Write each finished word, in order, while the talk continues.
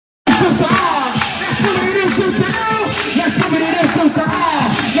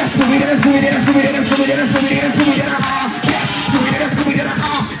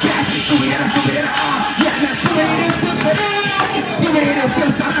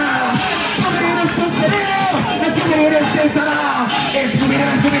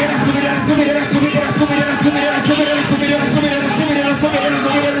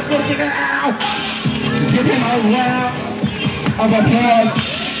Give him a round of applause.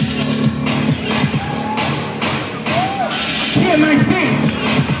 Here, my seat.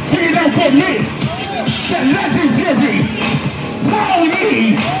 Bring it up for me. The legendary Tony.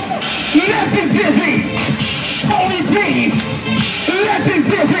 Legendary Tony B.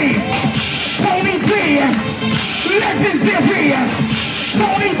 Legendary Tony B. Legendary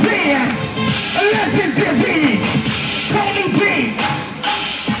Tony B. Legendary Tony B.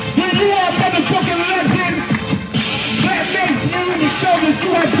 When you are a motherfucking legend, that makes you show that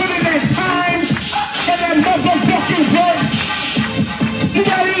you have put in that time and that motherfucking work. You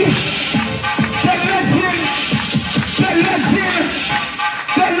ready? That legend, that legend,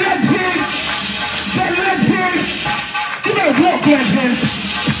 that legend, that legend. You better walk, legend.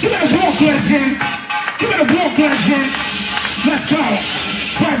 You better walk, legend. You better walk, legend. Let's go.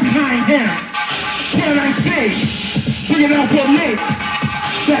 Right behind him. Can I see? Bring it up for me.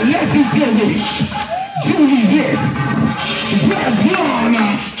 That legendary Julie this. Red Blonde.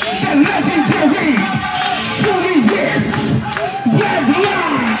 That legendary Julie this. Red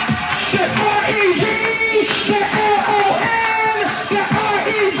Blonde. The R-E-D. The L-O-N. The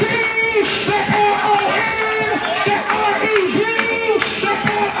R-E-D. The L-O-N. The R-E-D. The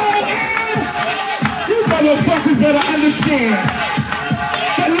L-O-N. You motherfuckers better understand.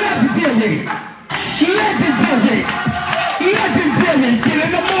 The legendary. Legendary. Legendary, get in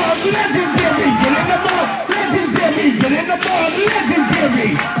the mud, legendary, get in the mud, legendary, get in the mud, legendary.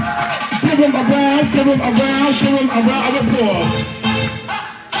 Give him a round, give him a round, give him a round of applause.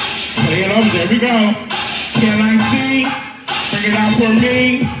 Play it up, there we go. Can I see? Bring it out for me.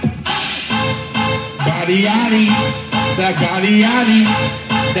 Body Yachty, that Body Yachty,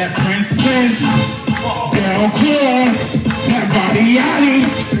 that Prince, Del Claw, that Body Yachty,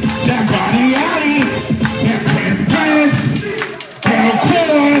 that Body Yachty, that Prince. Del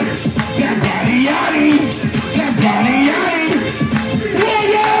Claw, that Body Yachty, that Body Yachty. Whoa,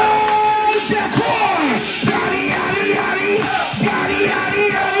 Del Claw, Body Yachty Yachty, Body Yachty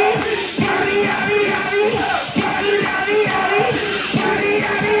Yachty, Body Yachty Yachty, Body Yachty Yachty, Body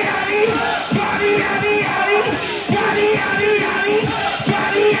Yachty Yachty, Body Yachty Yachty, Body Yachty Yachty,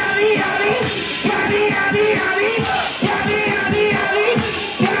 Body Yachty Yachty, Body Yachty Yachty, Body Yachty Yachty,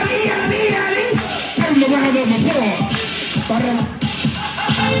 Body Yachty Yachty. Give him a round of applause.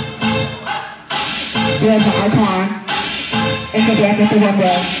 There's an icon in the back of the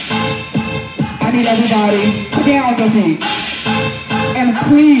window. I need everybody to get on their feet and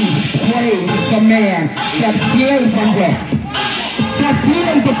please praise the man that feels one day, that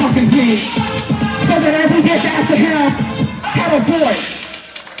feels the fucking seat, so that every bitch after him had a voice.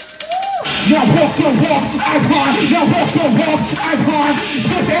 Now walk your walk, icon. Now walk your walk, icon.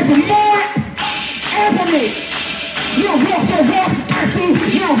 This is Mark Anthony. Now walk your walk, I see.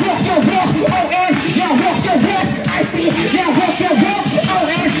 Now walk your walk, O-N. Now walk your walk, I see. Now walk your walk,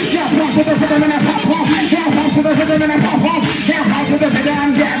 O-N. Now walk to the rhythm and I pop on. Now walk to the rhythm and I pop on. Now walk to the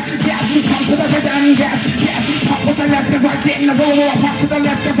rhythm, yes. Yes, come to the rhythm, yes. Yes, pop with the left and right in the roll. Pop to the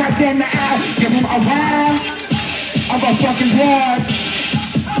left and right in the L. Give him a round of a fucking blood.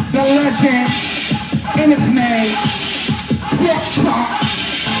 The legend in its name. Flip top.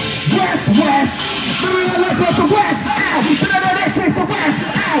 West, west. Let's go to west, ow, let's take the west,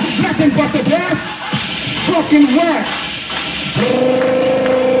 ow, nothing but the best, fucking west.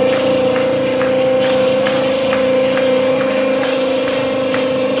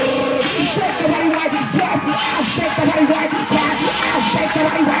 Shake the body right, yes, ow, shake the body right, yes, ow, shake the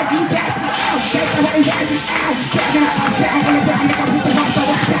body right, yes, ow, shake the body right, ow, take it up, down, on the ground, make a piece of hot, so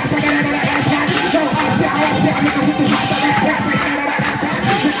what's that, take it up, go up, down, make a piece of hot, so what's that, take it up,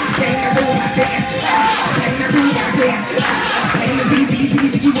 I can't do my dance.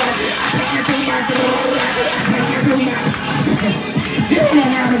 Give him a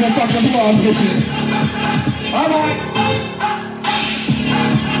round of fucking applause, bitches. Alright.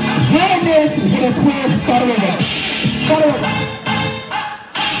 Hear this with a twist, start over. Start over.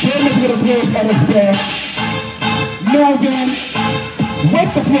 Hear this with a twist, start over. Melvin,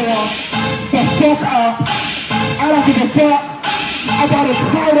 wake the floor, the fuck up. I don't give a fuck about a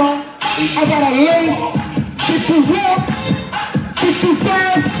title, about a link. Did you walk? Did you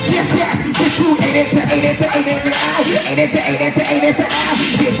serve? Yes, yes. Did you ain't it to ain't it to ain't it to out? Ain't it to ain't it to ain't it to out?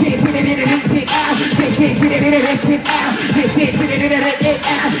 Did it to it out? Did it to it out? Did it to it out? Did it to it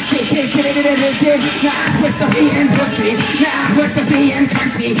out? Did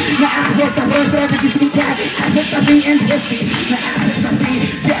nothing in pussy. Now I put the beat,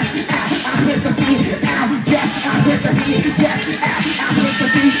 yes, I put the beat, yes, I put the beat, yes, I put the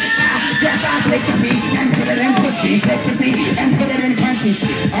beat, yes, I take the beat and put it in pussy. Take the beat and put it in pussy.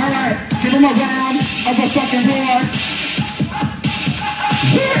 Alright, give him a round of a fucking roar.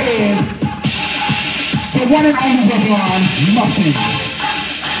 Here is the one and only Revlon Muffin.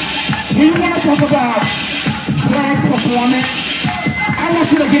 When you want to talk about drag performance, I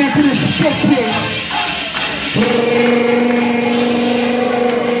want you to get into this shit quick.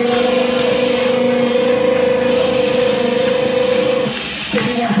 If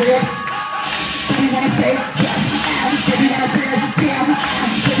you want to say it, if you want to say it, if you want to say it, damn,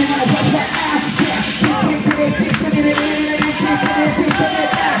 if you want to touch that ass,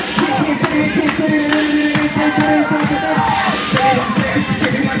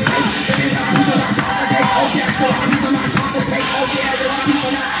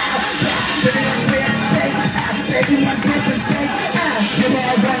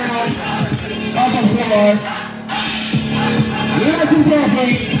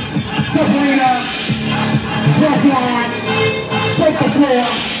 legendary Sabrina, Revlon, take the floor.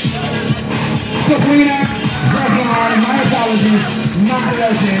 Sabrina, Revlon, my apologies, not a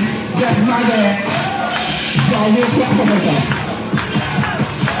legend, that's my bad. Y'all will clap for her.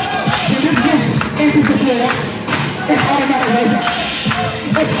 When this gets into the floor, it's automatic legend.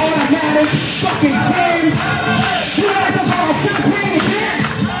 It's automatic fucking sin. You want to talk about good green bitch?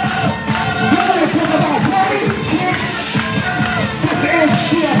 You want to talk about bloody bitch?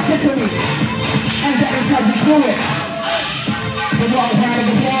 Get to me. And that is how you do it. Give y'all a round of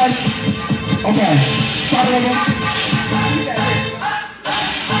applause. Okay. Start it again.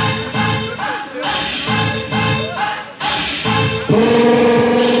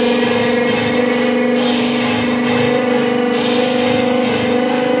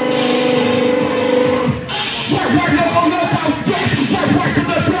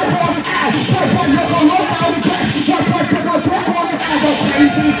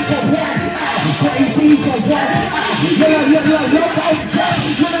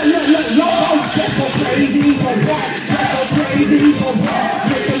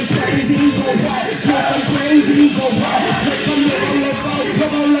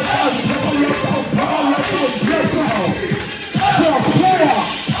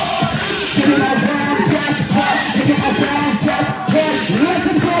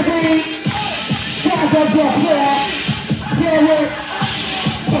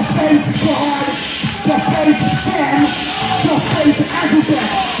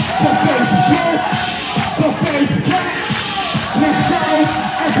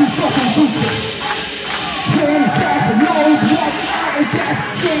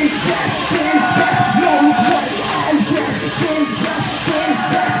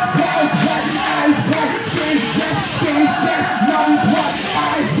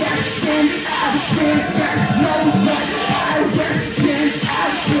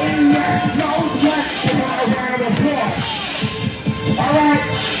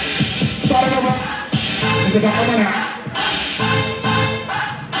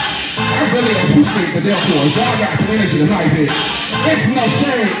 I really appreciate the therefore. Y'all got some energy tonight here. It's no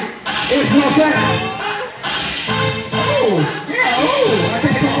shade. It's no shade. Oh, yeah, oh. I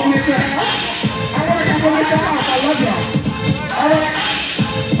can't compliment your house. I want to compliment your house. I love y'all. All right.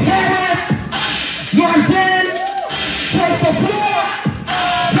 Parents, you understand? Take the floor.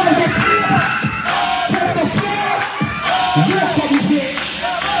 Take the floor. Take the floor. Yes, what you did.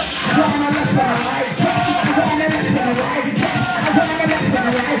 I want my left and right. I want my left and right. I want my left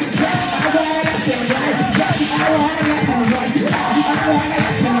and right. I want my left and right. I want my left and right. I want my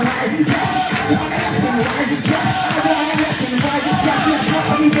left and right. I want my left and right. I want my left and right.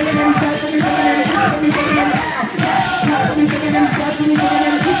 Let me get it inside. Let me get it inside. Let me get it out. Let me get it inside. Let me get it out. Let me get it out.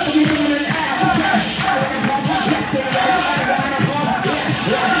 I want to go left and right. I want to go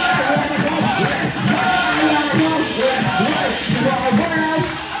left. I want to go left. I want to go left. You are around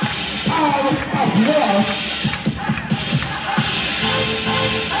all of love.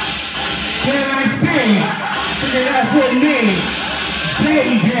 When I sing, sing it out with me.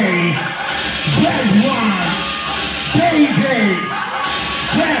 Baby, red wine. Baby, red.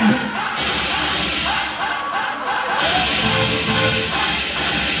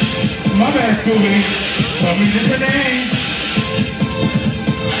 My bad, Scooby. Tell me just a name.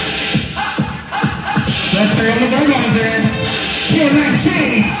 Let's stay on the burgers then. Here, let's see.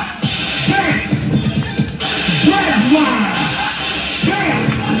 Dance. Red wine.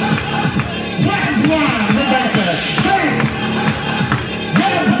 Dance. Red wine. Rebecca. Dance.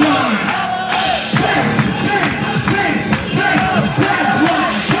 Red wine. Dance. Dance. Dance. Dance. Red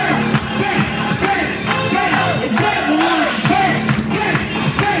wine. Dance. Dance. Dance. Dance.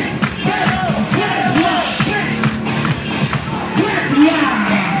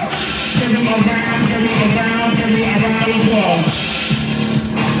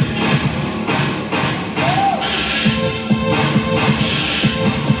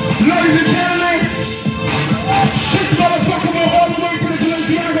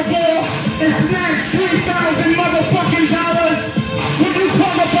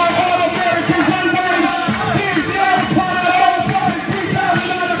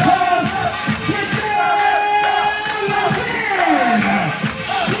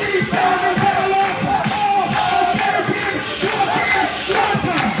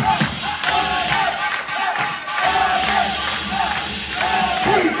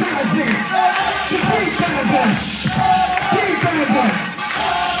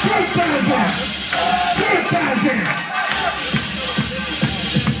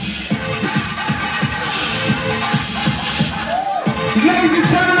 Ladies and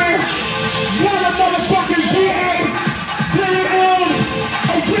gentlemen, what a motherfucking PA, very own,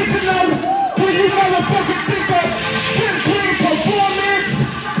 original, when you motherfucking think of Chesapeake performance,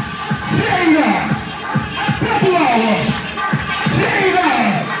 Jada, Pablo, Jada,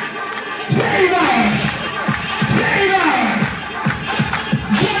 Jada, Jada,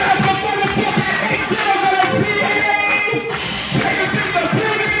 what up the motherfucking angel of the PA, Jada's in the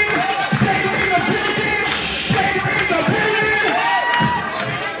building, Jada's in the building, Jada's in the building.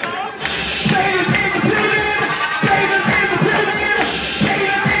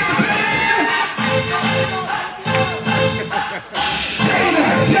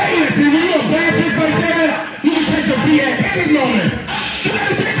 Any moment.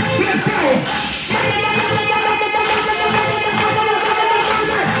 Let's go.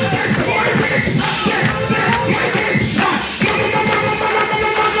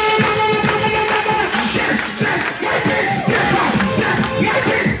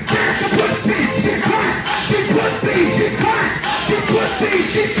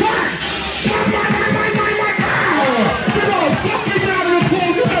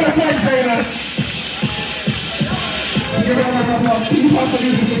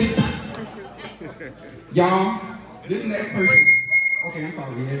 Y'all, this next person, okay, I'm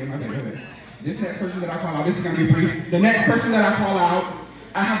sorry, yeah, okay. This next person that I call out, this is going to be brief. The next person that I call out,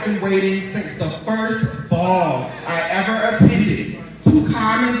 I have been waiting since the first ball I ever attended to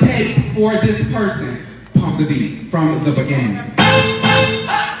commentate for this person. Pump the beat from the beginning. Ready?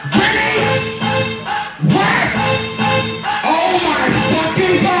 What? Oh my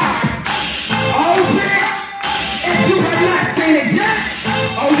fucking God! Oh bitch! If you have not seen it yet,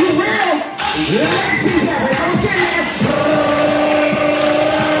 oh you will? Let's see that. Okay.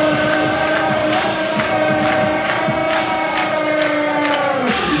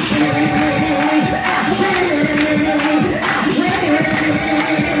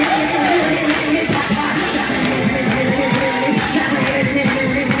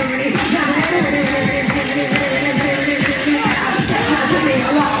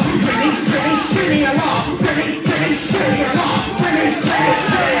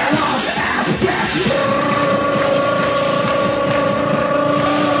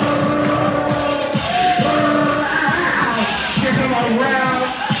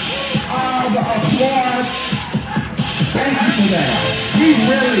 Thank you for that. We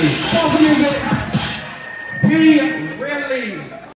really, we